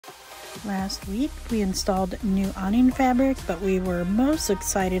Last week we installed new awning fabric, but we were most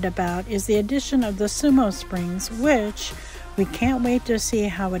excited about is the addition of the sumo springs, which we can't wait to see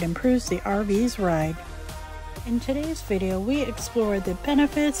how it improves the RV's ride. In today's video, we explore the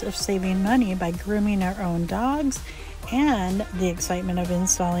benefits of saving money by grooming our own dogs and the excitement of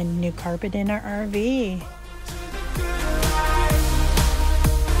installing new carpet in our RV.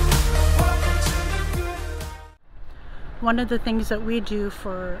 One of the things that we do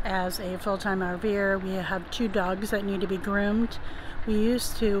as a full-time RVer, we have 2 dogs that need to be groomed. We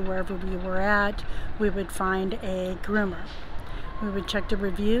used to, wherever we were at, we would find a groomer. We would check the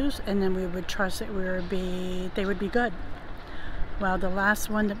reviews and then we would trust that they would be good. Well, the last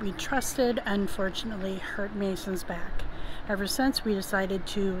one that we trusted unfortunately hurt Mason's back. Ever since, we decided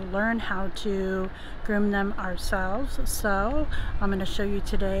to learn how to groom them ourselves. So I'm going to show you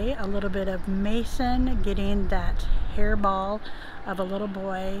today a little bit of Mason getting that hairball of a little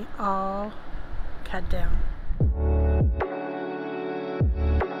boy all cut down.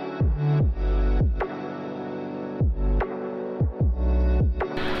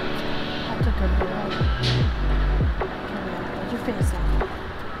 That's a good boy. Okay, hold your face up.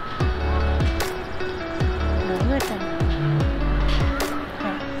 No, listen.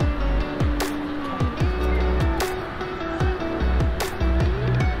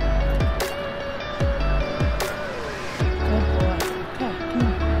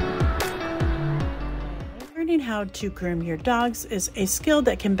 How to groom your dogs is a skill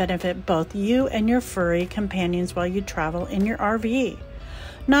that can benefit both you and your furry companions while you travel in your RV.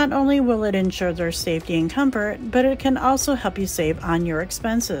 Not only will it ensure their safety and comfort, but it can also help you save on your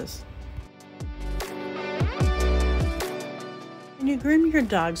expenses. When you groom your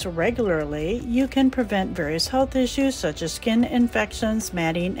dogs regularly, you can prevent various health issues such as skin infections,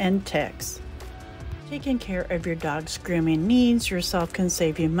 matting, and ticks. Taking care of your dog's grooming needs yourself can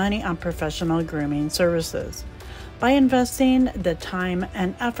save you money on professional grooming services. By investing the time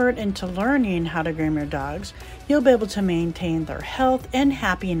and effort into learning how to groom your dogs, you'll be able to maintain their health and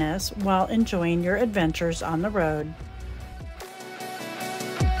happiness while enjoying your adventures on the road.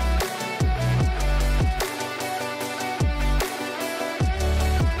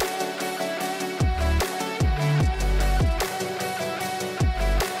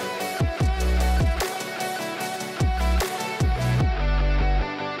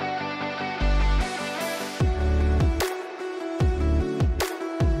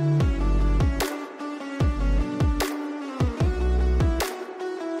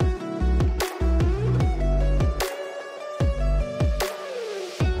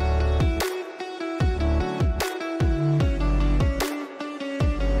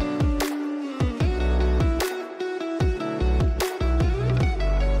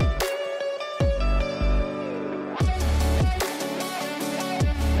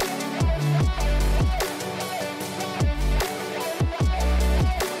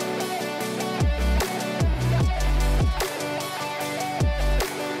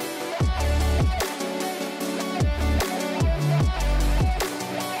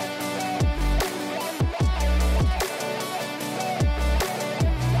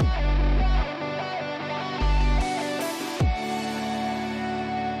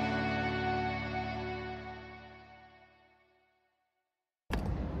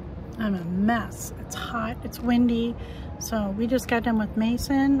 I'm a mess. It's hot, it's windy. So we just got done with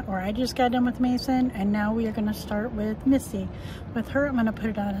Mason, or I just got done with Mason, and now we are gonna start with Missy. With her, I'm gonna put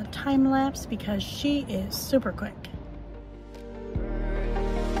it on a time lapse because she is super quick.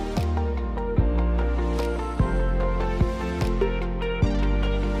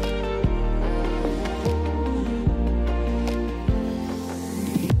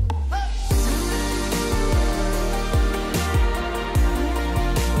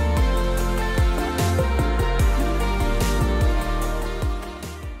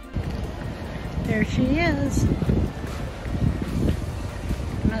 There she is.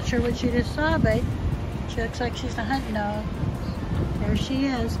 I'm not sure what you just saw, but she looks like she's a hunting dog. There she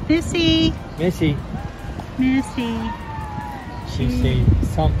is. Missy! Missy. Missy. She's seen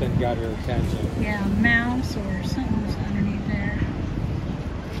something got her attention. Yeah, a mouse or something's underneath there.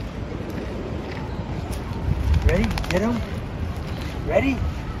 Ready? Get him? Ready?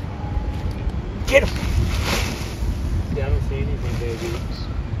 Get him! Yeah, I don't see anything, baby.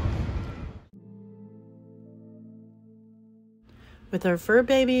 With our fur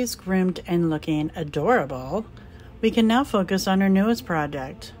babies groomed and looking adorable, we can now focus on our newest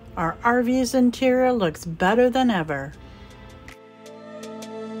project. Our RV's interior looks better than ever.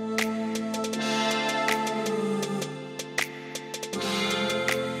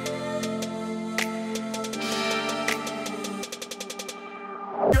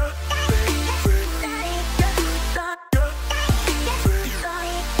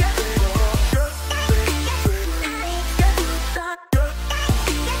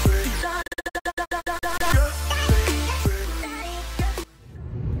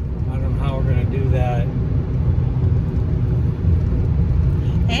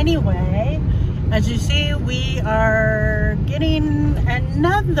 we are getting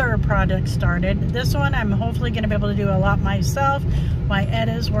another project started. This one I'm hopefully going to be able to do a lot myself while Ed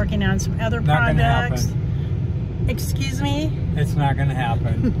is working on some other projects. Excuse me? It's not going to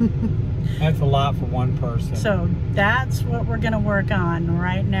happen. That's a lot for one person. So that's what we're going to work on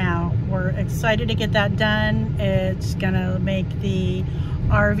right now. We're excited to get that done. It's going to make the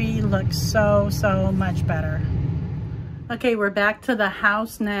RV look so much better. Okay, we're back to the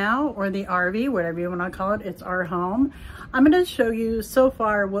house now, or the RV, whatever you want to call it. It's our home. I'm going to show you so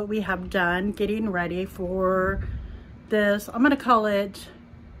far what we have done getting ready for this. I'm going to call it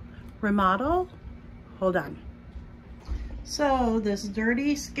remodel. Hold on. So this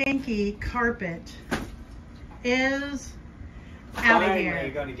dirty, skanky carpet is out of here.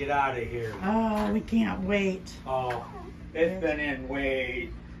 You're going to get out of here. Oh, we can't wait. Oh, it's been in way.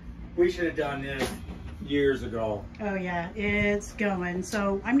 We should have done this years ago. Oh yeah, it's going.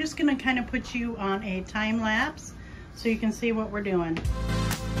 So I'm just gonna kind of put you on a time lapse so you can see what we're doing.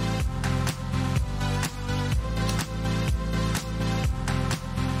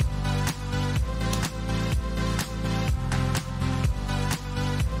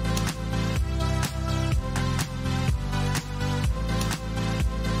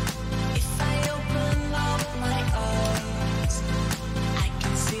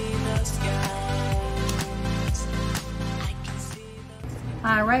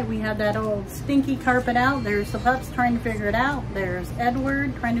 All right, we had that old stinky carpet out. There's the pups trying to figure it out. There's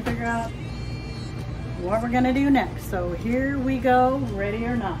Edward trying to figure out what we're gonna do next. So here we go, ready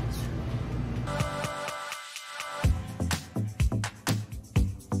or not.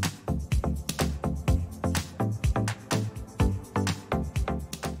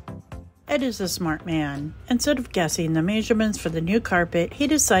 Ed is a smart man. Instead of guessing the measurements for the new carpet, he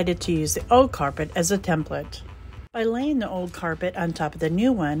decided to use the old carpet as a template. By laying the old carpet on top of the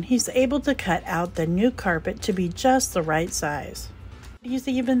new one, he's able to cut out the new carpet to be just the right size. He's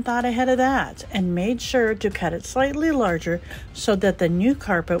even thought ahead of that and made sure to cut it slightly larger so that the new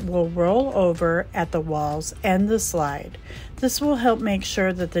carpet will roll over at the walls and the slide. This will help make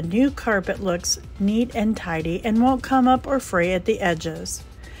sure that the new carpet looks neat and tidy and won't come up or fray at the edges.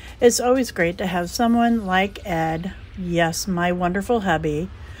 It's always great to have someone like Ed, yes, my wonderful hubby,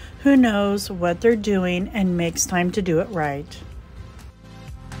 who knows what they're doing and makes time to do it right.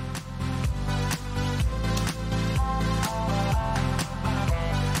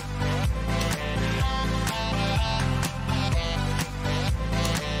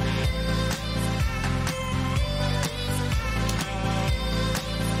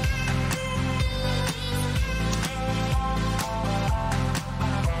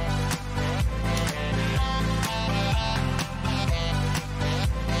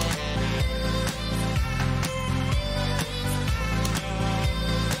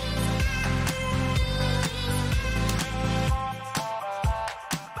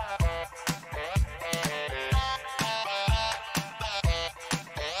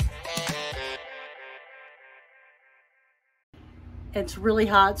 It's really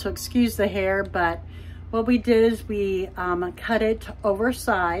hot, so excuse the hair, but what we did is we cut it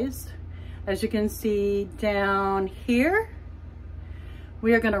oversized. As you can see down here,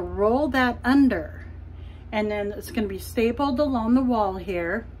 we are going to roll that under, and then it's going to be stapled along the wall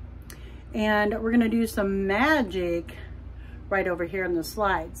here, and we're going to do some magic right over here in the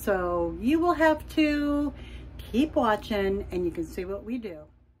slide. So you will have to keep watching and you can see what we do.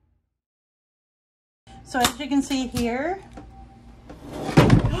 So as you can see here,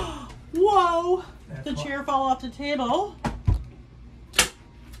 whoa, the chair fell off the table.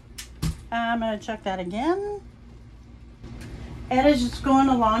 I'm gonna check that again. Ed is just going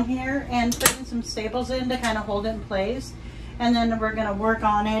along here and putting some staples in to kind of hold it in place. And then we're gonna work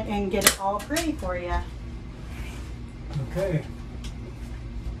on it and get it all pretty for you. Okay.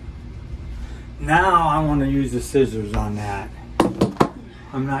 Now I want to use the scissors on that.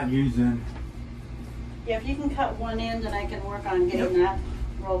 I'm not using... Yeah, if you can cut one end, then I can work on getting that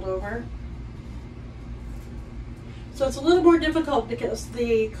rolled over. So it's a little more difficult because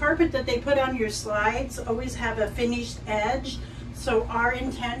the carpet that they put on your slides always have a finished edge. So our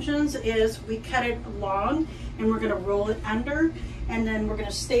intentions is we cut it long and we're going to roll it under, and then we're going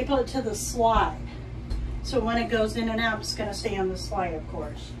to staple it to the slide. So when it goes in and out, it's going to stay on the slide, of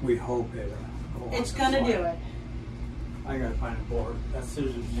course. We hope it. It's going to do it. I got to find a board. That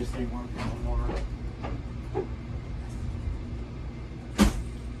scissors just ain't working no more.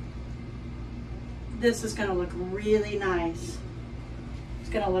 This is going to look really nice. It's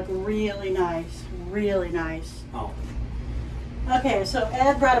going to look really nice, really nice. Oh. Okay, so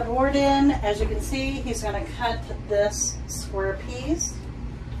Ed brought a board in. As you can see, he's going to cut this square piece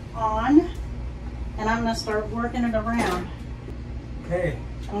on. and I'm gonna start working it around. Okay.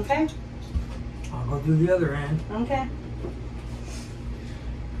 Okay? I'll go do the other end. Okay.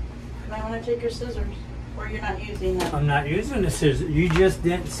 You might want to take your scissors, or you're not using them. I'm not using the scissors. You just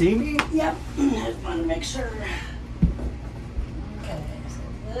didn't see me? Yep. Just want to make sure. Okay, so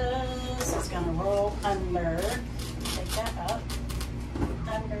this is going to roll under. Take that up.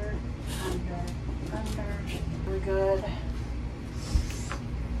 Under, under, under. We're good.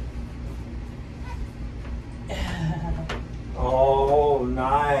 Oh,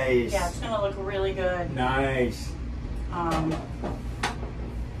 nice. Yeah, it's going to look really good. Nice.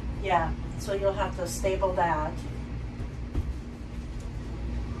 Yeah, so you'll have to staple that.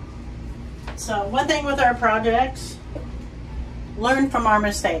 So one thing with our projects, learn from our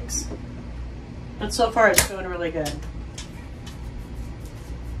mistakes. But so far it's doing really good.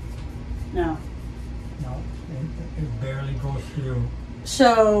 No. No, it barely goes through.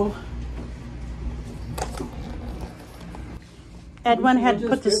 So Ed went ahead and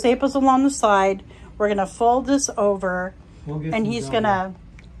put the staples along the side. We're gonna fold this over, and he's gonna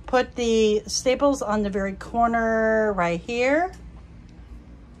put the staples on the very corner right here.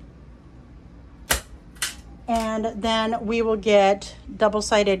 And then we will get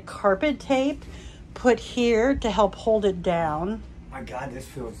double-sided carpet tape put here to help hold it down. My God, this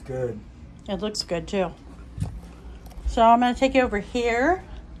feels good. It looks good too. So I'm gonna take it over here.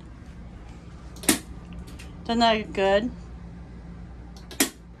 Doesn't that look good?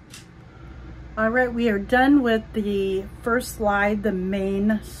 All right, we are done with the first slide, the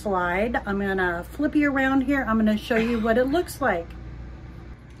main slide. I'm gonna flip you around here. I'm gonna show you what it looks like.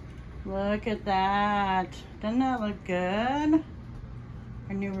 Look at that. Doesn't that look good?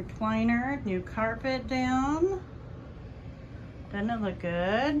 Our new recliner, new carpet down. Doesn't it look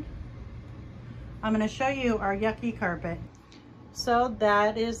good? I'm gonna show you our yucky carpet. So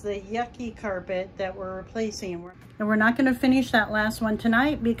that is the yucky carpet that we're replacing. And we're not gonna finish that last one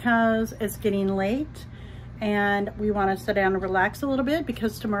tonight because it's getting late and we wanna sit down and relax a little bit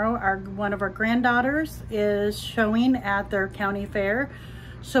because tomorrow one of our granddaughters is showing at their county fair.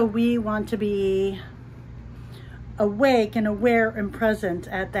 So we want to be awake and aware and present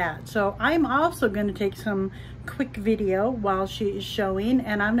at that. So I'm also gonna take some quick video while she is showing,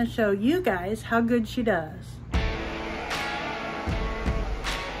 and I'm gonna show you guys how good she does.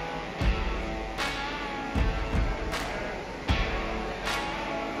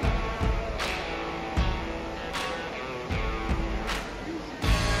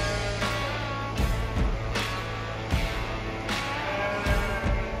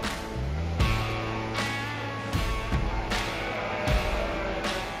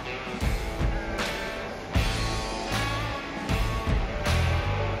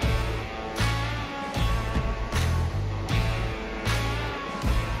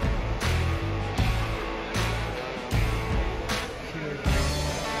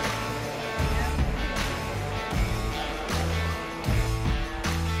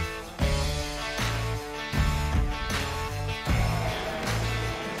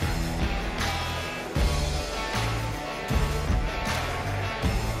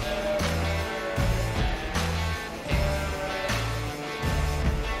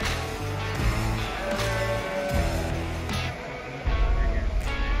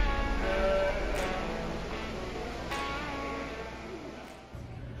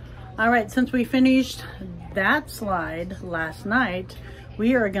 All right, since we finished that slide last night,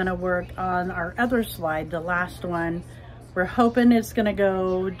 we are gonna work on our other slide, the last one. We're hoping it's gonna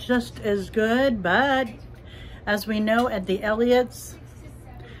go just as good, but as we know at the Elliott's,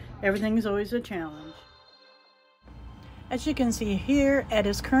 everything's always a challenge. As you can see here, Ed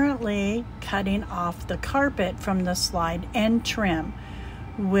is currently cutting off the carpet from the slide and trim,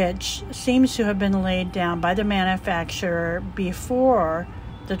 which seems to have been laid down by the manufacturer before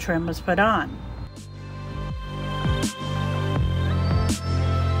the trim was put on.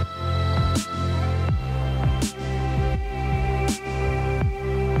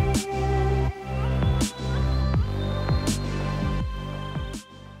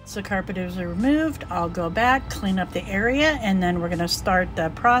 So the carpet is removed. I'll go back, clean up the area, and then we're going to start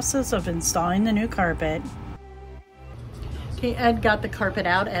the process of installing the new carpet. Okay, Ed got the carpet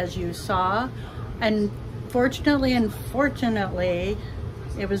out as you saw, and fortunately and fortunately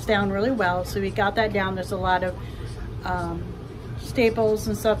it was down really well, so we got that down. There's a lot of staples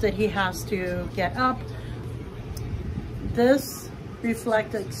and stuff that he has to get up. This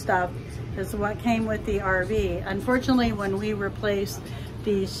reflective stuff is what came with the RV. Unfortunately, when we replaced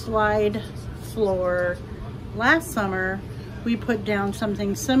the slide floor last summer, we put down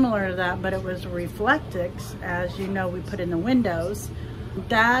something similar to that, but it was reflectix, as you know, we put in the windows.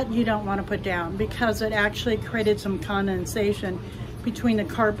 That you don't want to put down because it actually created some condensation between the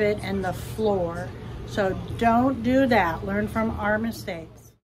carpet and the floor. So don't do that. Learn from our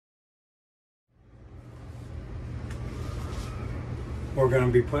mistakes. We're going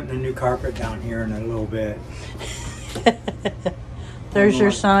to be putting a new carpet down here in a little bit. There's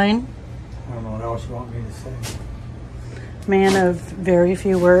your sign. I don't know what else you want me to say. Man of very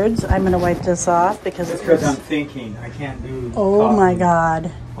few words. I'm going to wipe this off because it's because I'm thinking. I can't do Oh talking. My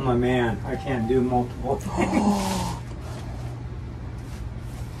God. I'm a man. I can't do multiple things.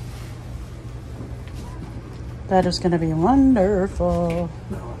 That is going to be wonderful.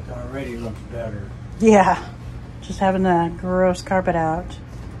 No, it already looks better. Yeah. Just having the gross carpet out.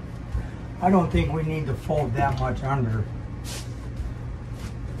 I don't think we need to fold that much under.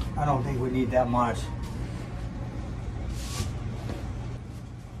 I don't think we need that much.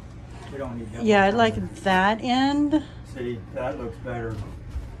 We don't need that Yeah, much I like under. that end. See, that looks better.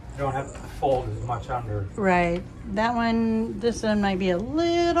 You don't have to fold as much under. Right. That one, this one might be a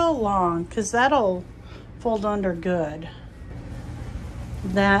little long because that'll fold under good.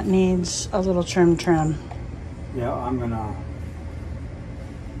 That needs a little trim. Yeah, I'm gonna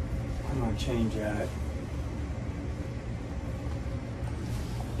change that.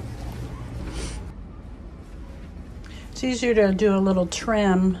 It's easier to do a little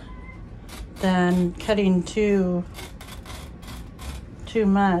trim than cutting too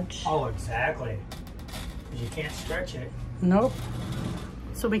much. Oh, exactly. You can't stretch it. Nope.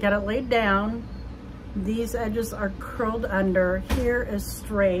 So we got it laid down. These edges are curled under. Here is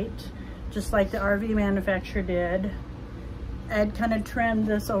straight, just like the RV manufacturer did. Ed kind of trimmed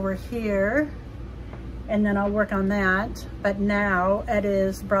this over here, and then I'll work on that. But now Ed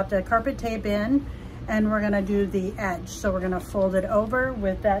has brought the carpet tape in, and we're gonna do the edge. So we're gonna fold it over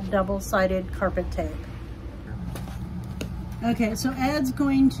with that double-sided carpet tape. Okay, so Ed's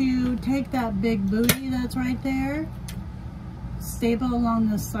going to take that big booty that's right there, staple along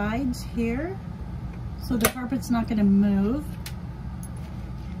the sides here, so the carpet's not gonna move.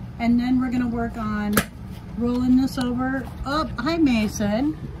 And then we're gonna work on rolling this over. Oh, hi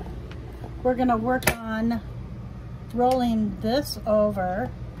Mason. We're gonna work on rolling this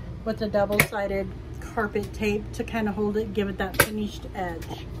over with the double-sided carpet tape to kind of hold it, give it that finished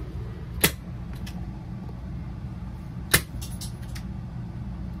edge.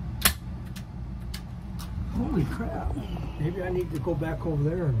 Holy crap. Maybe I need to go back over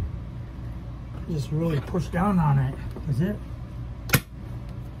there and just really push down on it. Is it?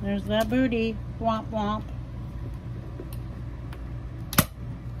 There's that booty. Womp womp.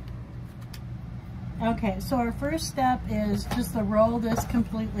 Okay, so our first step is just to roll this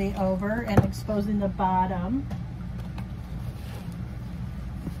completely over and exposing the bottom.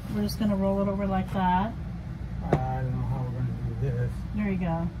 We're just gonna roll it over like that. I don't know how we're gonna do this. There you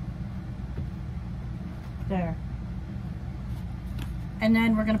go. There. And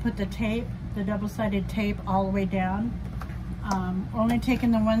then we're gonna put the tape, the double-sided tape, all the way down. Only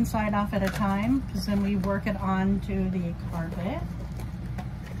taking the one side off at a time, because then we work it onto the carpet.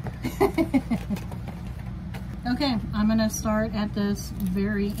 Okay, I'm gonna start at this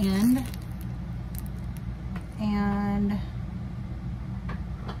very end and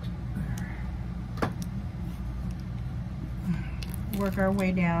work our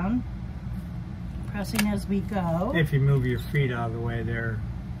way down, pressing as we go. If you move your feet out of the way there.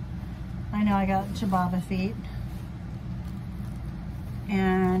 I know I got Chababa feet.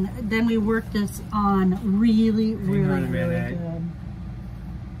 And then we work this on really good.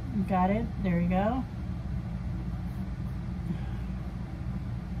 Got it? There you go.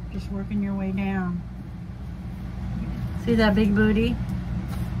 Just working your way down. See that big booty?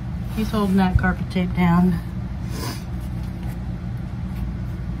 He's holding that carpet tape down.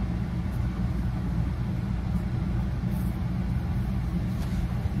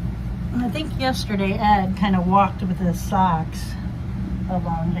 And I think yesterday Ed kind of walked with his socks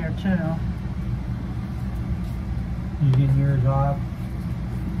along there too. You getting yours off?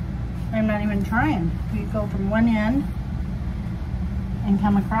 I'm not even trying. You go from one end and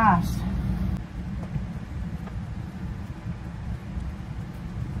come across.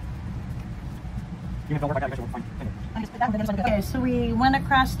 Okay, so we went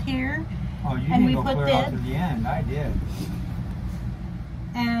across here. Oh, you and didn't we go put clear out to the end. I did.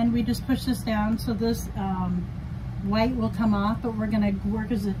 And we just push this down so this white will come off, but we're gonna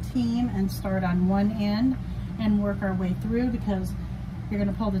work as a team and start on one end and work our way through, because you're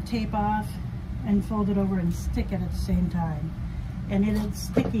gonna pull the tape off and fold it over and stick it at the same time. And it is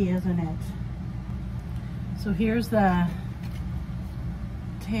sticky, isn't it? So here's the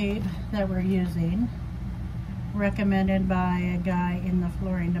tape that we're using. recommended by a guy in the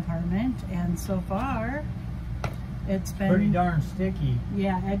flooring department, and so far it's been pretty darn sticky.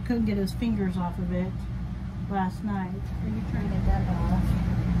 Yeah, Ed couldn't get his fingers off of it last night. Are you trying to get that off?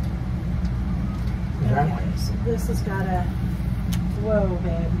 Okay, so this has got a whoa,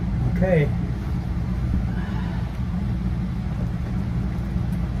 babe. Okay.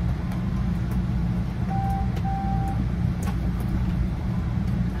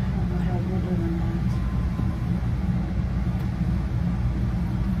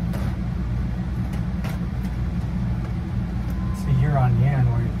 On the end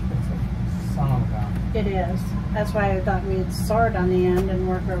where it's a song about. It is. That's why I thought we'd start on the end and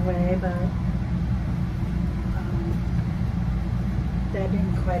work our way, but that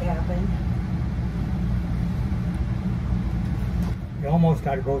didn't quite happen. You almost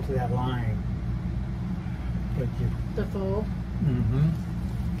got to go to that line. But you, the fold? Mm-hmm.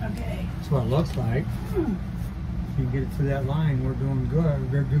 Okay. That's what it looks like. If you get it to that line, we're doing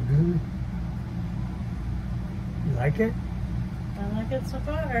good. We're good. You like it? I like it so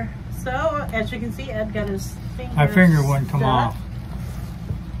far. So, as you can see, Ed got his fingers My finger wouldn't come off.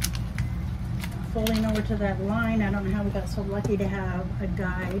 Folding over to that line. I don't know how we got so lucky to have a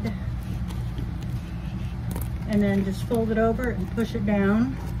guide. And then just fold it over and push it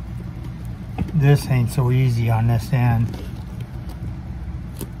down. This ain't so easy on this end.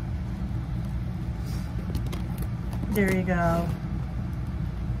 There you go.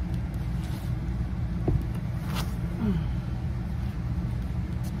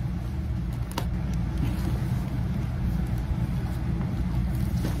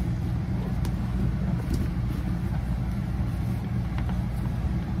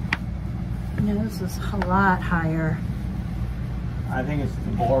 Yeah, this is a lot higher. I think it's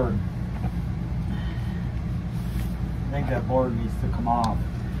the board. I think that board needs to come off.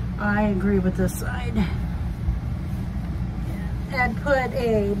 I agree with this side. Ed put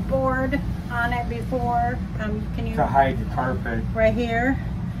a board on it before. Can you? To hide the carpet. Right here.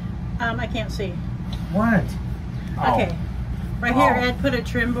 I can't see. What? Oh. Okay. Right here, Ed put a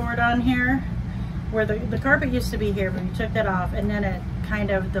trim board on here where the carpet used to be here, but we took that off, and then it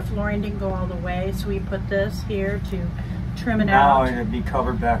kind of, the flooring didn't go all the way, so we put this here to trim it out. Now it'd be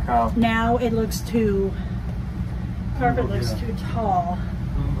covered back up. Now it looks too, carpet looks too tall.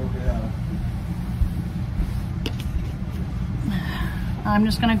 I'm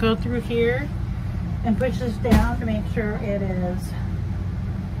just going to go through here and push this down to make sure it is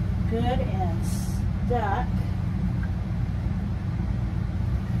good and stuck.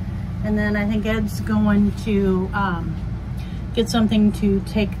 And then I think Ed's going to get something to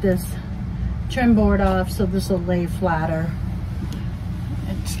take this trim board off so this will lay flatter.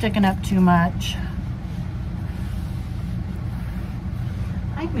 It's sticking up too much.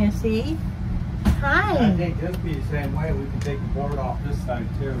 Hi, Missy. Hi. I think this be the same way. We can take the board off this side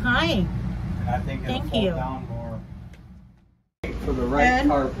too. Hi. And I think it'll Thank fall you. down more. For the right Ed,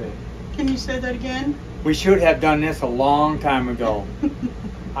 carpet. Can you say that again? We should have done this a long time ago.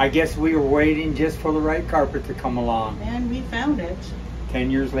 I guess we were waiting just for the right carpet to come along. And we found it.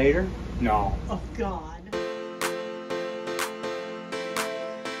 10 years later? No. Oh, God.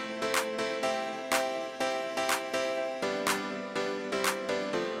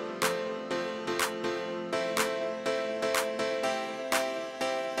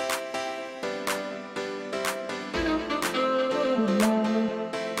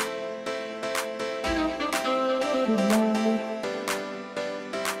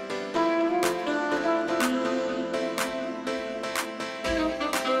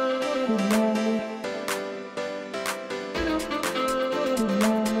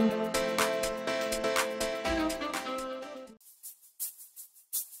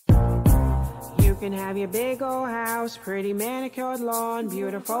 You can have your big old house, pretty manicured lawn,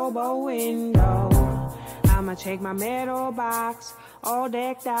 beautiful bow window. I'ma take my metal box, all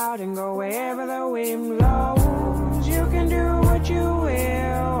decked out, and go wherever the wind blows. You can do what you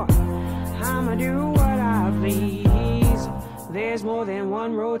will, I'ma do what I please. There's more than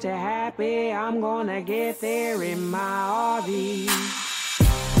one road to happy, I'm gonna get there in my RV.